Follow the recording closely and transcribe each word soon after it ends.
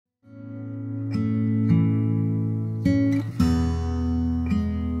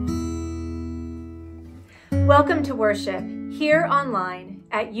Welcome to worship here online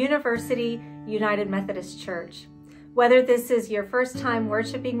at University United Methodist Church. Whether this is your first time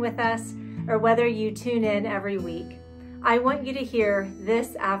worshiping with us or whether you tune in every week, I want you to hear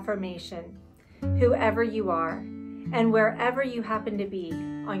this affirmation. Whoever you are and wherever you happen to be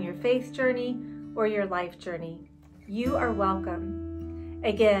on your faith journey or your life journey, you are welcome.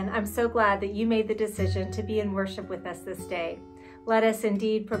 Again, I'm so glad that you made the decision to be in worship with us this day. Let us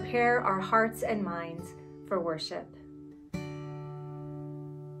indeed prepare our hearts and minds for worship.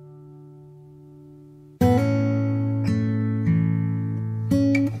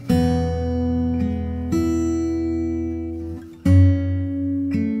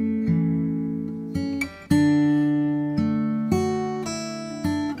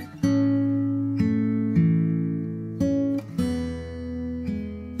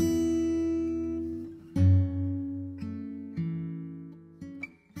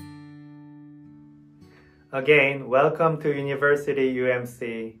 Again, welcome to University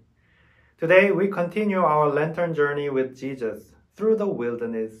UMC. Today we continue our lantern journey with Jesus through the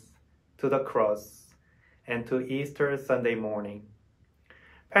wilderness, to the cross, and to Easter Sunday morning.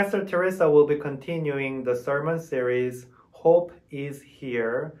 Pastor Teresa will be continuing the sermon series, Hope is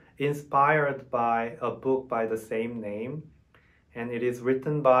Here, inspired by a book by the same name, and it is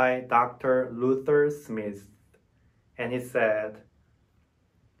written by Dr. Luther Smith. And he said,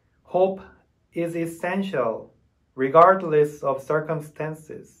 "Hope is essential regardless of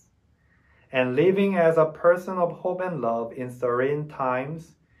circumstances, and living as a person of hope and love in serene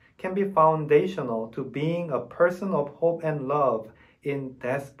times can be foundational to being a person of hope and love in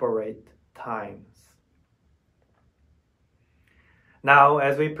desperate times." Now,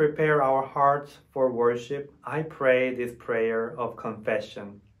 as we prepare our hearts for worship, I pray this prayer of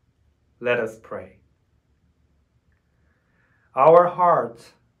confession. Let us pray. Our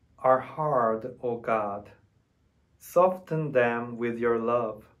hearts are hard, O God. Soften them with your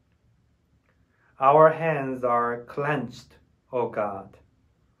love. Our hands are clenched, O God.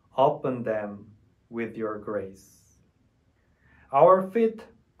 Open them with your grace. Our feet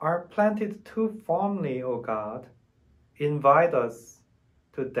are planted too firmly, O God. Invite us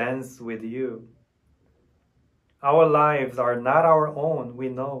to dance with you. Our lives are not our own, we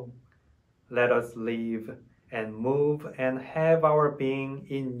know. Let us live and move and have our being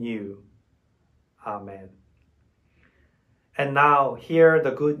in you. Amen. And now, hear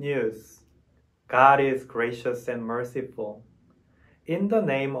the good news. God is gracious and merciful. In the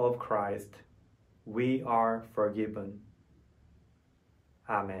name of Christ, we are forgiven.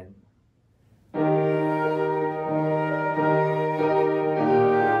 Amen.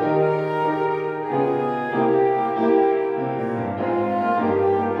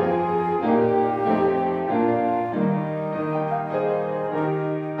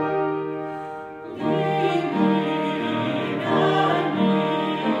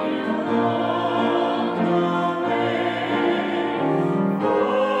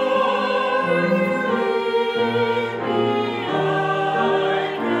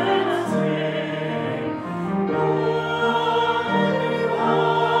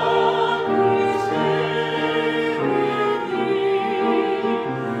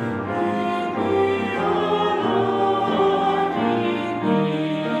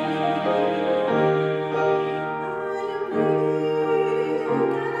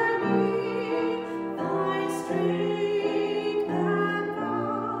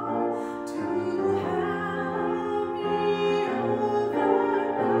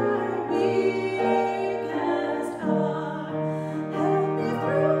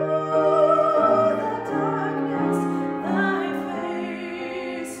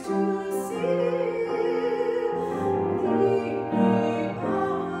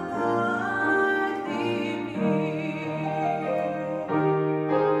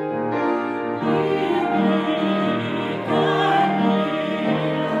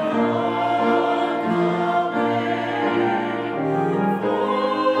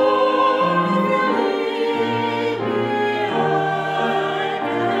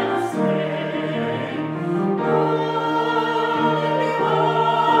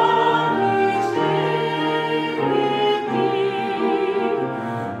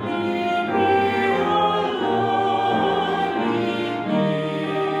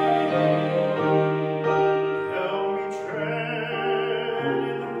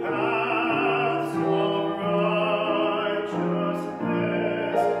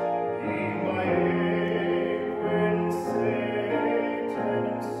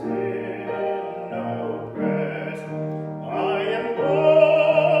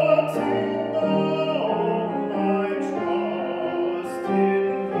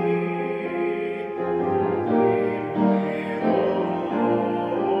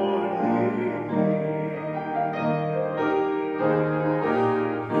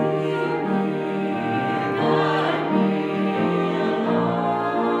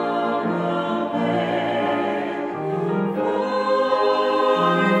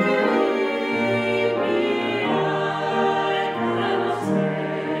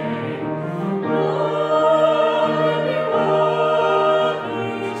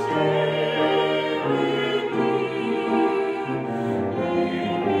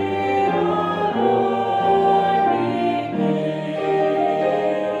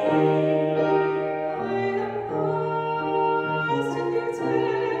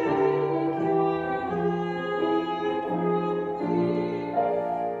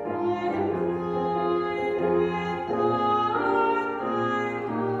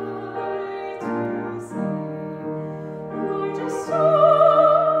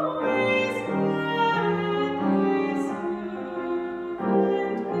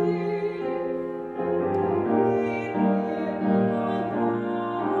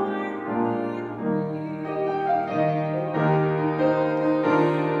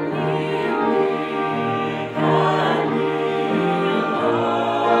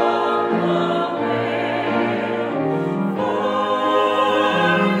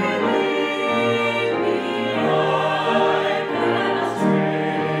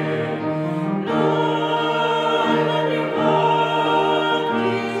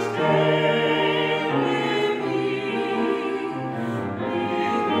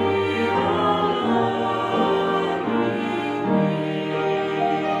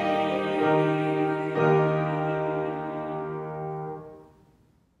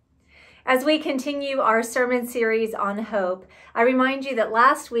 As we continue our sermon series on hope, I remind you that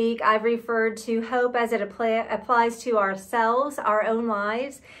last week I've referred to hope as it applies to ourselves, our own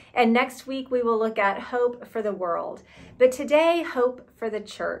lives, and next week we will look at hope for the world. But today, hope for the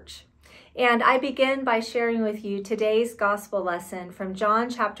church. And I begin by sharing with you today's gospel lesson from John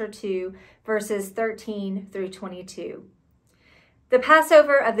chapter 2, verses 13 through 22. The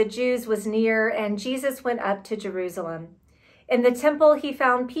Passover of the Jews was near, and Jesus went up to Jerusalem. In the temple, he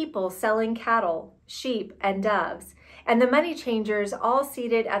found people selling cattle, sheep, and doves, and the money changers all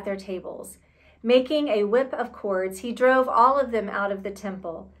seated at their tables. Making a whip of cords, he drove all of them out of the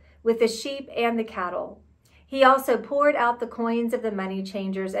temple, with the sheep and the cattle. He also poured out the coins of the money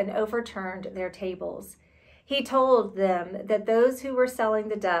changers and overturned their tables. He told them that those who were selling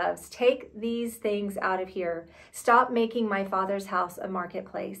the doves, "Take these things out of here. Stop making my Father's house a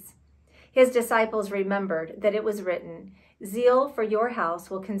marketplace." His disciples remembered that it was written, "Zeal for your house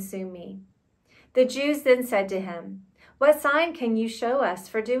will consume me." The Jews then said to him, "What sign can you show us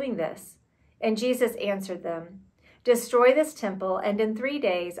for doing this?" And Jesus answered them, "Destroy this temple, and in 3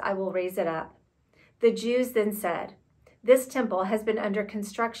 days I will raise it up." The Jews then said, "This temple has been under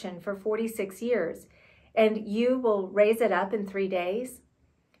construction for 46 years, and you will raise it up in 3 days?"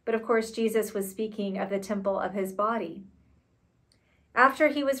 But of course, Jesus was speaking of the temple of his body. After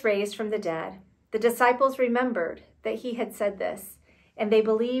he was raised from the dead, the disciples remembered that he had said this, and they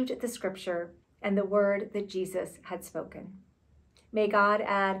believed the scripture and the word that Jesus had spoken. May God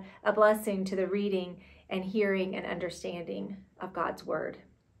add a blessing to the reading and hearing and understanding of God's word.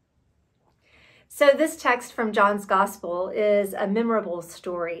 So this text from John's gospel is a memorable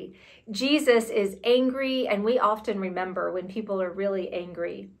story. Jesus is angry, and we often remember when people are really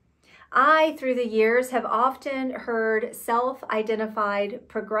angry. I, through the years, have often heard self-identified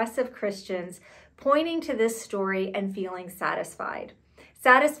progressive Christians pointing to this story and feeling satisfied.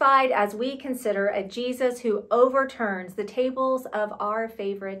 Satisfied as we consider a Jesus who overturns the tables of our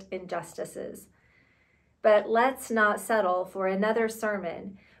favorite injustices. But let's not settle for another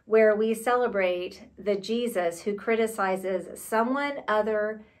sermon where we celebrate the Jesus who criticizes someone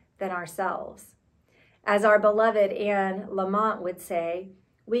other than ourselves. As our beloved Anne Lamott would say,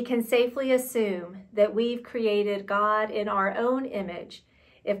 we can safely assume that we've created God in our own image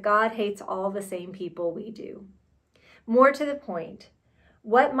if God hates all the same people we do. More to the point,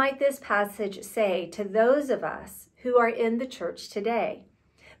 what might this passage say to those of us who are in the church today?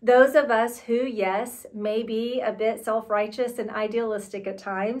 Those of us who, yes, may be a bit self-righteous and idealistic at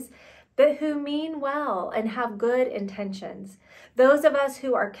times, but who mean well and have good intentions. Those of us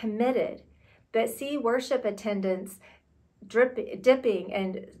who are committed, but see worship attendance dipping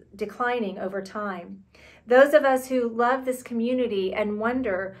and declining over time. Those of us who love this community and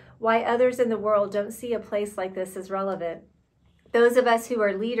wonder why others in the world don't see a place like this as relevant. Those of us who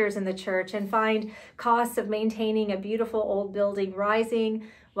are leaders in the church and find costs of maintaining a beautiful old building rising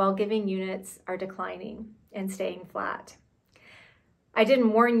while giving units are declining and staying flat. I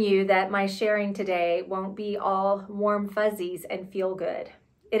didn't warn you that my sharing today won't be all warm fuzzies and feel good.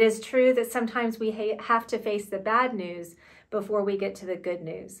 It is true that sometimes we have to face the bad news before we get to the good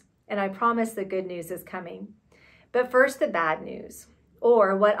news. And I promise the good news is coming. But first, the bad news,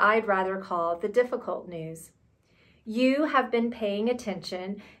 or what I'd rather call the difficult news. You have been paying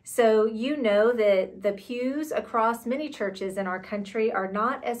attention, so you know that the pews across many churches in our country are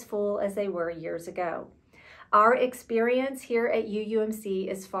not as full as they were years ago. Our experience here at UUMC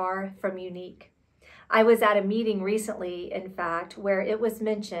is far from unique. I was at a meeting recently, in fact, where it was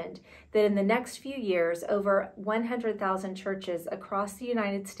mentioned that in the next few years, over 100,000 churches across the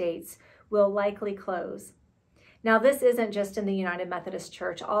United States will likely close. Now, this isn't just in the United Methodist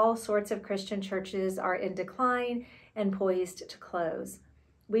Church. All sorts of Christian churches are in decline and poised to close.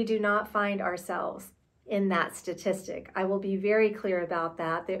 We do not find ourselves in that statistic. I will be very clear about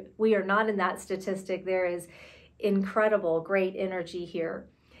that we are not in that statistic. There is incredible, great energy here.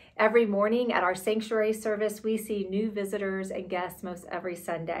 Every morning at our sanctuary service, we see new visitors and guests most every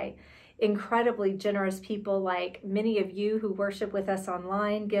Sunday. Incredibly generous people like many of you who worship with us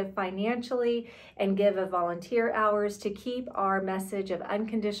online give financially and give of volunteer hours to keep our message of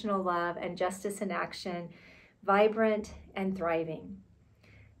unconditional love and justice in action vibrant and thriving.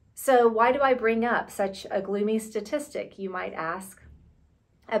 So why do I bring up such a gloomy statistic, you might ask,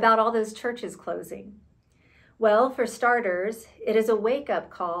 about all those churches closing? Well, for starters, it is a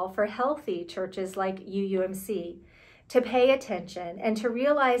wake-up call for healthy churches like UUMC to pay attention and to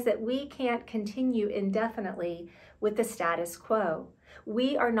realize that we can't continue indefinitely with the status quo.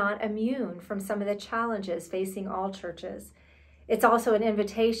 We are not immune from some of the challenges facing all churches. It's also an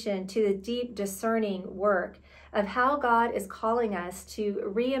invitation to the deep discerning work of how God is calling us to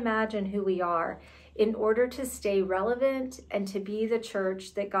reimagine who we are in order to stay relevant and to be the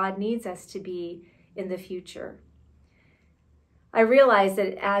church that God needs us to be in the future. I realize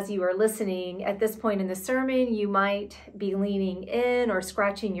that as you are listening at this point in the sermon, you might be leaning in or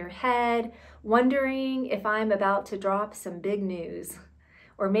scratching your head, wondering if I'm about to drop some big news,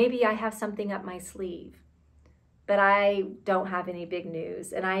 or maybe I have something up my sleeve. But I don't have any big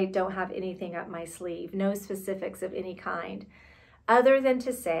news, and I don't have anything up my sleeve, no specifics of any kind, other than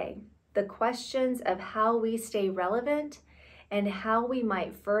to say the questions of how we stay relevant and how we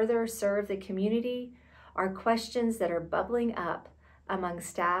might further serve the community are questions that are bubbling up among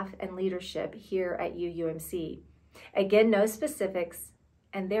staff and leadership here at UUMC. Again, no specifics,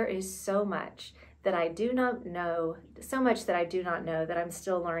 and there is so much that I do not know that I'm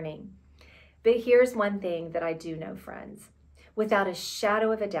still learning. But here's one thing that I do know, friends. Without a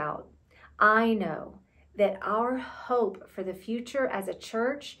shadow of a doubt, I know that our hope for the future as a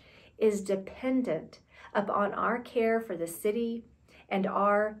church is dependent upon our care for the city and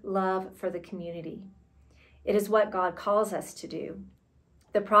our love for the community. It is what God calls us to do.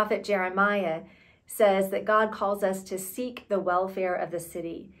 The prophet Jeremiah says that God calls us to seek the welfare of the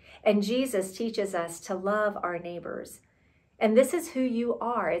city, and Jesus teaches us to love our neighbors. And this is who you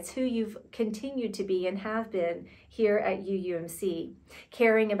are. It's who you've continued to be and have been here at UUMC,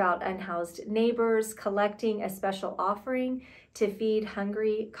 caring about unhoused neighbors, collecting a special offering to feed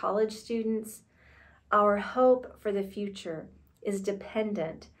hungry college students. Our hope for the future is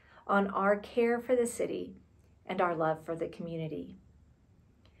dependent on our care for the city and our love for the community.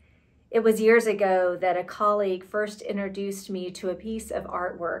 It was years ago that a colleague first introduced me to a piece of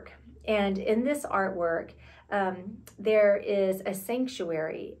artwork. And in this artwork, there is a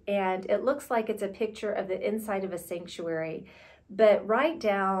sanctuary, and it looks like it's a picture of the inside of a sanctuary. But right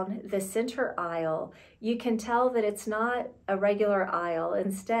down the center aisle, you can tell that it's not a regular aisle.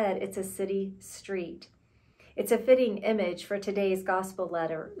 Instead, it's a city street. It's a fitting image for today's gospel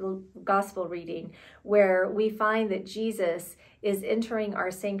reading, where we find that Jesus is entering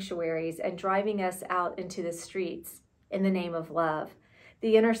our sanctuaries and driving us out into the streets in the name of love.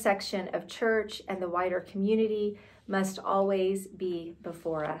 The intersection of church and the wider community must always be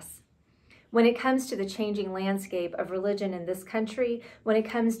before us. When it comes to the changing landscape of religion in this country, when it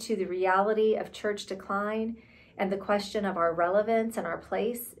comes to the reality of church decline and the question of our relevance and our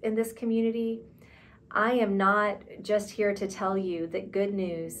place in this community, I am not just here to tell you that good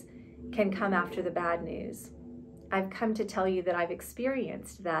news can come after the bad news. I've come to tell you that I've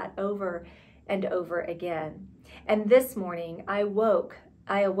experienced that over and over again. And this morning I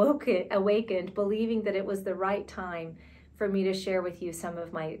awakened believing that it was the right time for me to share with you some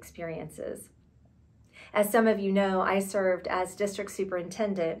of my experiences. As some of you know, I served as district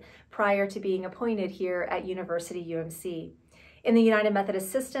superintendent prior to being appointed here at University UMC. In the United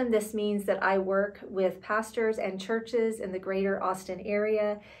Methodist system, this means that I work with pastors and churches in the greater Austin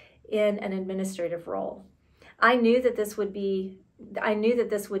area in an administrative role. I knew that this would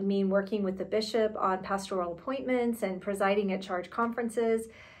mean working with the bishop on pastoral appointments and presiding at charge conferences.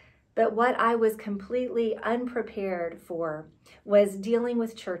 But what I was completely unprepared for was dealing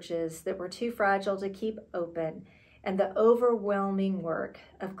with churches that were too fragile to keep open and the overwhelming work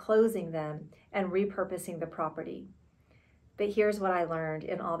of closing them and repurposing the property. But here's what I learned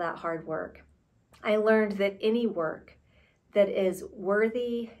in all that hard work. I learned that any work that is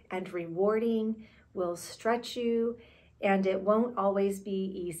worthy and rewarding will stretch you, and it won't always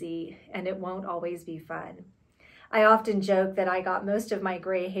be easy, and it won't always be fun. I often joke that I got most of my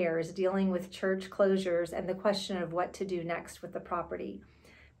gray hairs dealing with church closures and the question of what to do next with the property,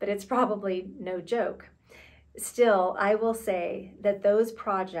 but it's probably no joke. Still, I will say that those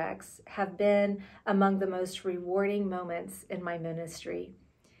projects have been among the most rewarding moments in my ministry.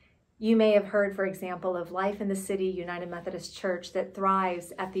 You may have heard, for example, of Life in the City United Methodist Church that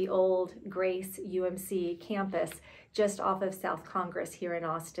thrives at the old Grace UMC campus just off of South Congress here in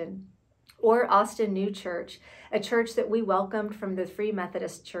Austin. Or Austin New Church, a church that we welcomed from the Free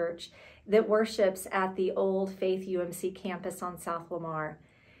Methodist Church that worships at the old Faith UMC campus on South Lamar,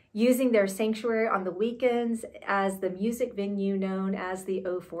 using their sanctuary on the weekends as the music venue known as the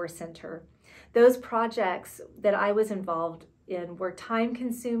O4 Center. Those projects that I was involved in were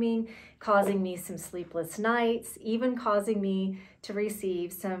time-consuming, causing me some sleepless nights, even causing me to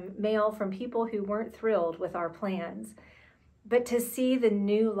receive some mail from people who weren't thrilled with our plans. But to see the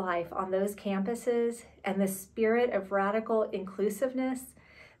new life on those campuses and the spirit of radical inclusiveness,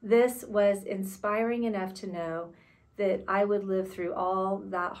 this was inspiring enough to know that I would live through all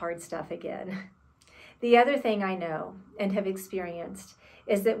that hard stuff again. The other thing I know and have experienced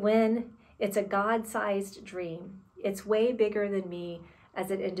is that when it's a God-sized dream, it's way bigger than me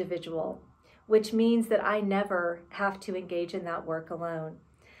as an individual, which means that I never have to engage in that work alone.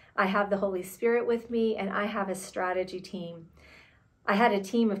 I have the Holy Spirit with me, and I have a strategy team. I had a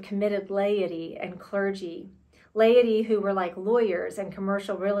team of committed laity and clergy, laity who were like lawyers and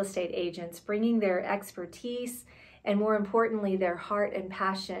commercial real estate agents, bringing their expertise and, more importantly, their heart and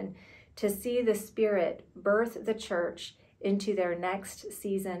passion to see the Spirit birth the church into their next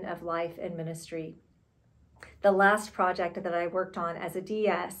season of life and ministry. The last project that I worked on as a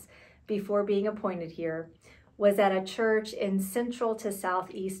DS before being appointed here was at a church in central to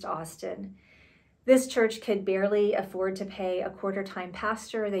southeast Austin. This church could barely afford to pay a quarter-time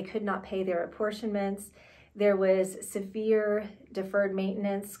pastor. They could not pay their apportionments. There was severe deferred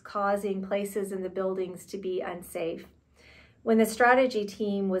maintenance causing places in the buildings to be unsafe. When the strategy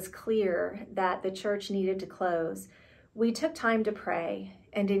team was clear that the church needed to close, we took time to pray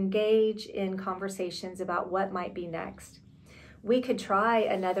and engage in conversations about what might be next. We could try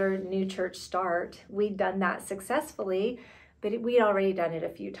another new church start. We'd done that successfully, but we'd already done it a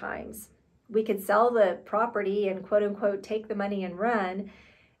few times. We could sell the property and quote unquote take the money and run.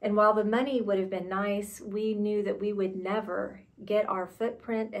 And while the money would have been nice, we knew that we would never get our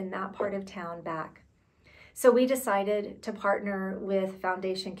footprint in that part of town back. So we decided to partner with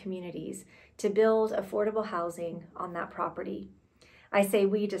Foundation Communities to build affordable housing on that property. I say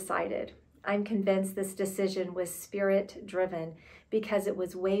we decided. I'm convinced this decision was Spirit-driven because it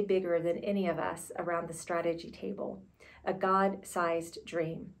was way bigger than any of us around the strategy table, a God-sized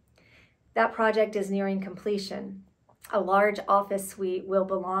dream. That project is nearing completion. A large office suite will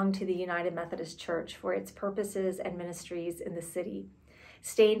belong to the United Methodist Church for its purposes and ministries in the city.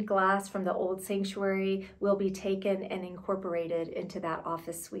 Stained glass from the old sanctuary will be taken and incorporated into that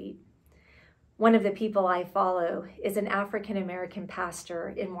office suite. One of the people I follow is an African-American pastor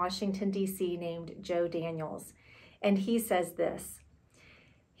in Washington, D.C. named Joe Daniels, and he says this.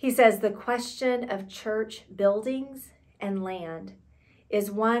 He says, the question of church buildings and land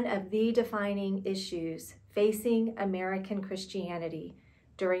is one of the defining issues facing American Christianity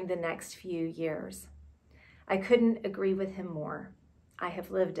during the next few years. I couldn't agree with him more. I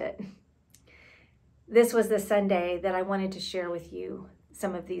have lived it. This was the Sunday that I wanted to share with you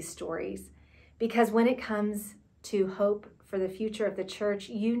some of these stories, because when it comes to hope for the future of the church,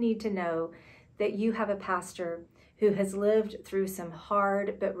 you need to know that you have a pastor who has lived through some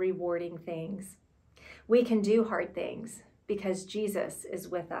hard but rewarding things. We can do hard things because Jesus is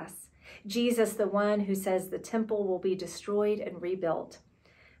with us. Jesus, the one who says the temple will be destroyed and rebuilt.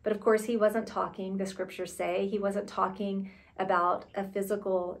 But of course, he wasn't talking, the scriptures say, he wasn't talking about a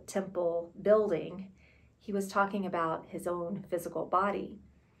physical temple building. He was talking about his own physical body.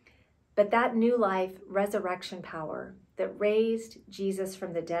 But that new life resurrection power that raised Jesus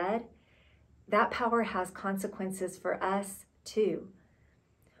from the dead, that power has consequences for us too.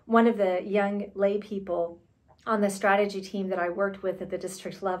 One of the young lay people on the strategy team that I worked with at the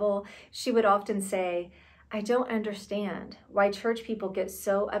district level, she would often say, I don't understand why church people get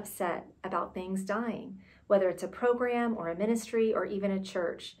so upset about things dying, whether it's a program or a ministry or even a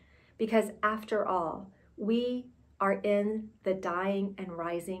church, because after all, we are in the dying and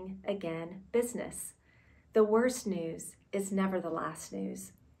rising again business. The worst news is never the last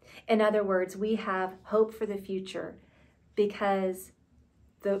news. In other words, we have hope for the future because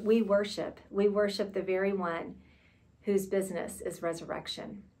we worship the very one whose business is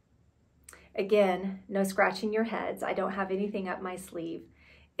resurrection. Again, no scratching your heads. I don't have anything up my sleeve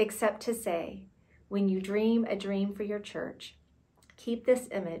except to say, when you dream a dream for your church, keep this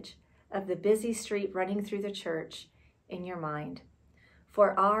image of the busy street running through the church in your mind.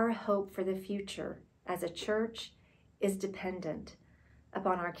 For our hope for the future as a church is dependent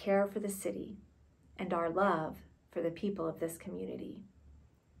upon our care for the city and our love for the people of this community.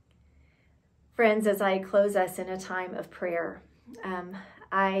 Friends, as I close us in a time of prayer,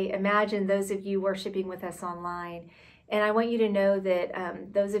 I imagine those of you worshiping with us online, and I want you to know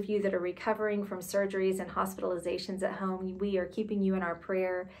that those of you that are recovering from surgeries and hospitalizations at home, we are keeping you in our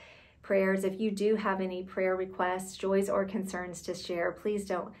prayers. If you do have any prayer requests, joys, or concerns to share, please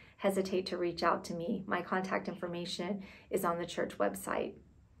don't hesitate to reach out to me. My contact information is on the church website.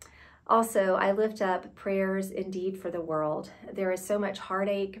 Also, I lift up prayers indeed for the world. There is so much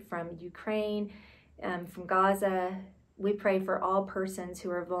heartache from Ukraine, from Gaza. We pray for all persons who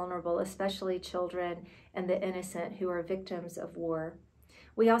are vulnerable, especially children and the innocent who are victims of war.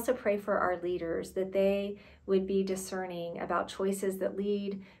 We also pray for our leaders, that they would be discerning about choices that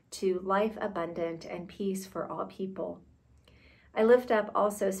lead to life abundant and peace for all people. I lift up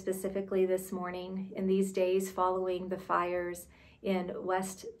also specifically this morning, in these days following the fires in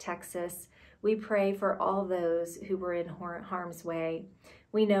West Texas, we pray for all those who were in harm's way.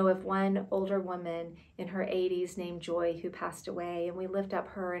 We know of one older woman in her 80s named Joy who passed away, and we lift up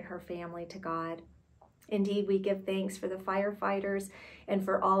her and her family to God. Indeed, we give thanks for the firefighters and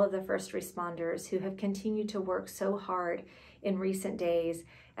for all of the first responders who have continued to work so hard in recent days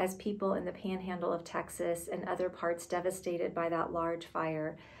as people in the panhandle of Texas and other parts devastated by that large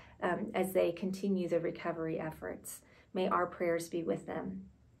fire, as they continue the recovery efforts. May our prayers be with them.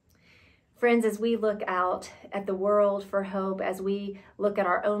 Friends, as we look out at the world for hope, as we look at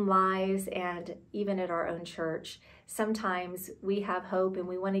our own lives and even at our own church, sometimes we have hope and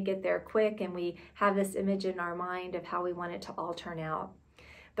we want to get there quick, and we have this image in our mind of how we want it to all turn out.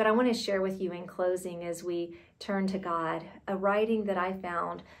 But I want to share with you in closing, as we turn to God, a writing that I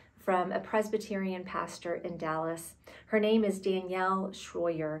found from a Presbyterian pastor in Dallas. Her name is Danielle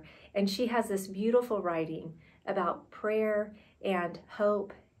Schroyer, and she has this beautiful writing about prayer and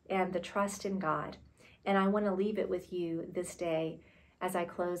hope and the trust in God. And I want to leave it with you this day as I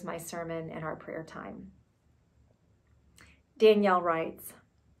close my sermon and our prayer time. Danielle writes,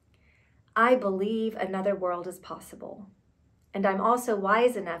 "I believe another world is possible, and I'm also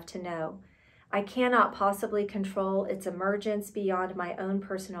wise enough to know I cannot possibly control its emergence beyond my own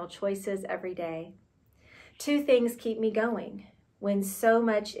personal choices every day. Two things keep me going when so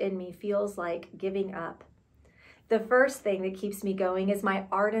much in me feels like giving up. The first thing that keeps me going is my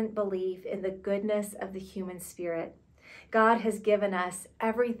ardent belief in the goodness of the human spirit. God has given us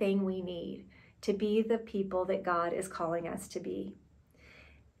everything we need to be the people that God is calling us to be.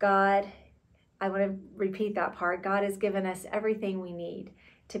 I want to repeat that part. God has given us everything we need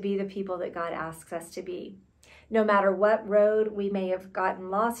to be the people that God asks us to be. No matter what road we may have gotten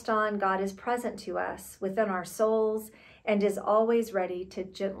lost on, God is present to us within our souls and is always ready to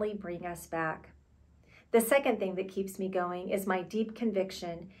gently bring us back. The second thing that keeps me going is my deep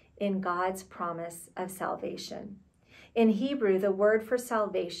conviction in God's promise of salvation. In Hebrew, the word for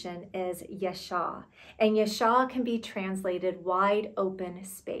salvation is yeshua, and yeshua can be translated wide open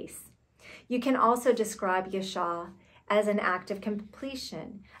space. You can also describe yeshua as an act of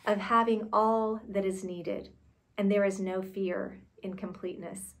completion, of having all that is needed. And there is no fear in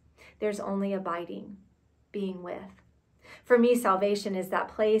completeness. There's only abiding, being with. For me, salvation is that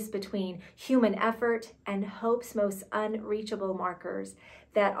place between human effort and hope's most unreachable markers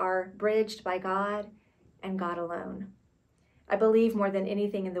that are bridged by God and God alone. I believe more than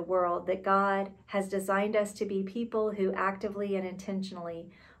anything in the world that God has designed us to be people who actively and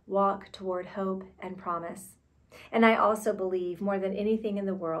intentionally walk toward hope and promise. And I also believe more than anything in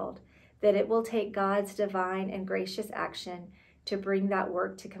the world that it will take God's divine and gracious action to bring that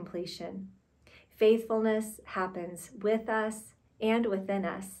work to completion. Faithfulness happens with us and within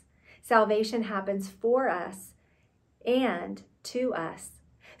us. Salvation happens for us and to us.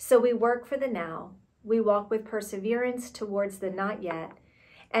 So we work for the now, we walk with perseverance towards the not yet,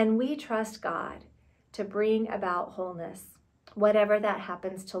 and we trust God to bring about wholeness, whatever that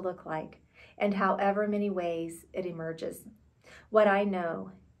happens to look like, and however many ways it emerges. What I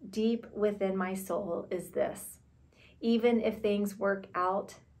know deep within my soul is this: even if things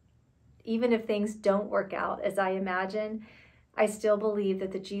don't work out as I imagine, I still believe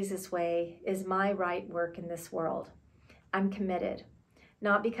that the Jesus way is my right work in this world. I'm committed,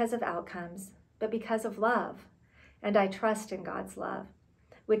 not because of outcomes, but because of love. And I trust in God's love,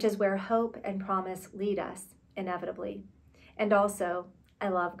 which is where hope and promise lead us inevitably. And also, I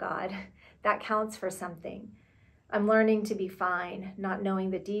love God. That counts for something. I'm learning to be fine, not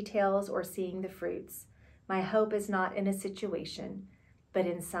knowing the details or seeing the fruits. My hope is not in a situation, but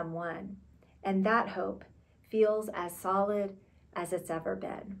in someone. And that hope feels as solid as it's ever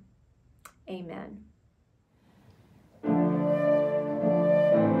been. Amen.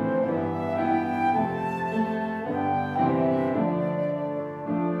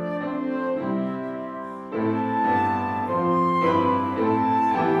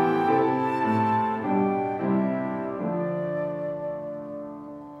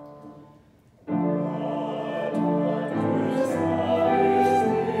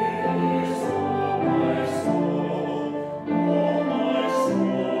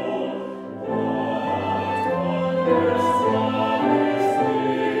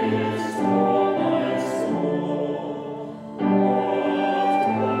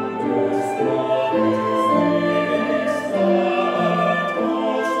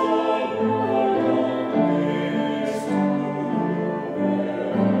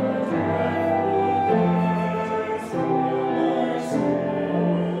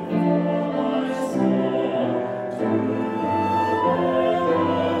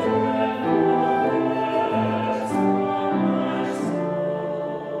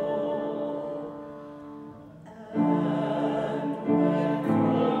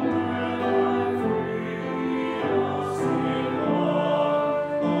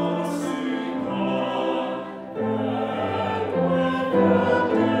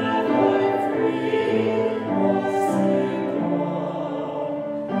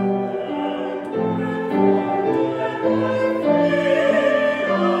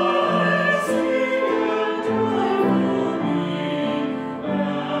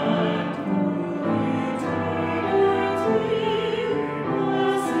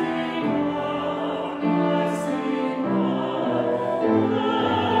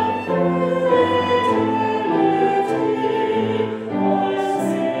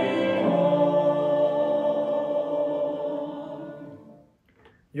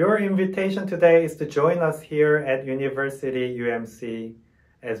 invitation today is to join us here at University UMC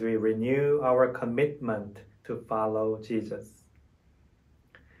as we renew our commitment to follow Jesus.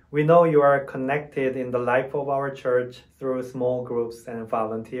 We know you are connected in the life of our church through small groups and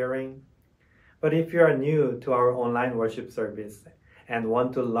volunteering. But if you are new to our online worship service and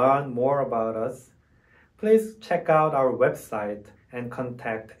want to learn more about us, please check out our website and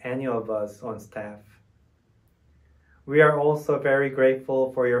contact any of us on staff. We are also very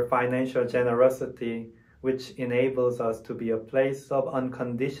grateful for your financial generosity, which enables us to be a place of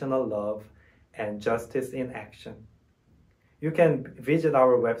unconditional love and justice in action. You can visit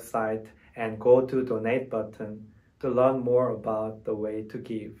our website and go to Donate button to learn more about the way to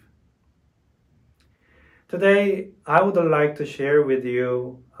give. Today, I would like to share with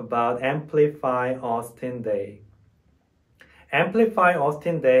you about Amplify Austin Day. Amplify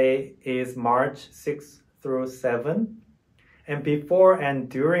Austin Day is March 6 through 7, and before and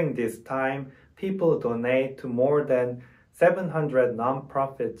during this time, people donate to more than 700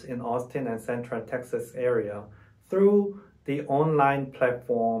 nonprofits in Austin and Central Texas area through the online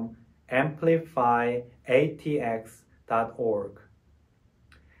platform amplifyatx.org.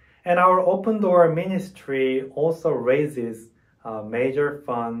 And our Open Door ministry also raises major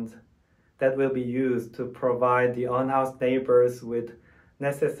funds that will be used to provide the unhoused neighbors with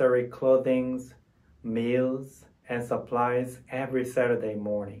necessary clothing, meals, and supplies every Saturday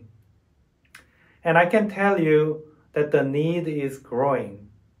morning. And I can tell you that the need is growing.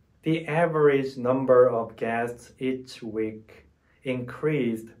 The average number of guests each week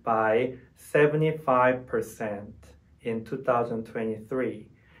increased by 75% in 2023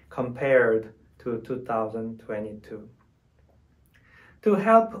 compared to 2022. To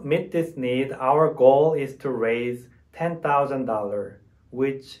help meet this need, our goal is to raise $10,000,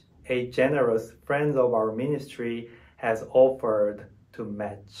 which a generous friend of our ministry has offered to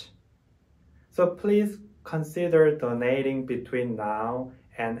match. So please consider donating between now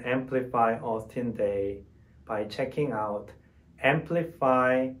and Amplify Austin Day by checking out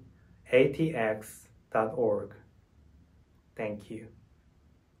amplifyatx.org. Thank you.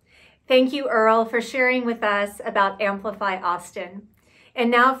 Thank you, Earl, for sharing with us about Amplify Austin. And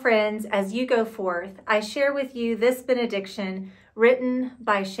now, friends, as you go forth, I share with you this benediction written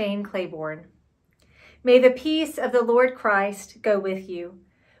by Shane Claiborne. May the peace of the Lord Christ go with you,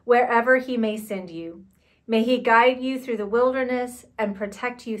 wherever he may send you. May he guide you through the wilderness and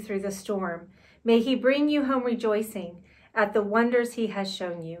protect you through the storm. May he bring you home rejoicing at the wonders he has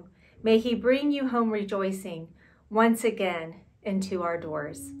shown you. May he bring you home rejoicing once again into our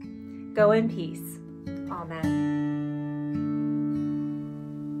doors. Go in peace. Amen.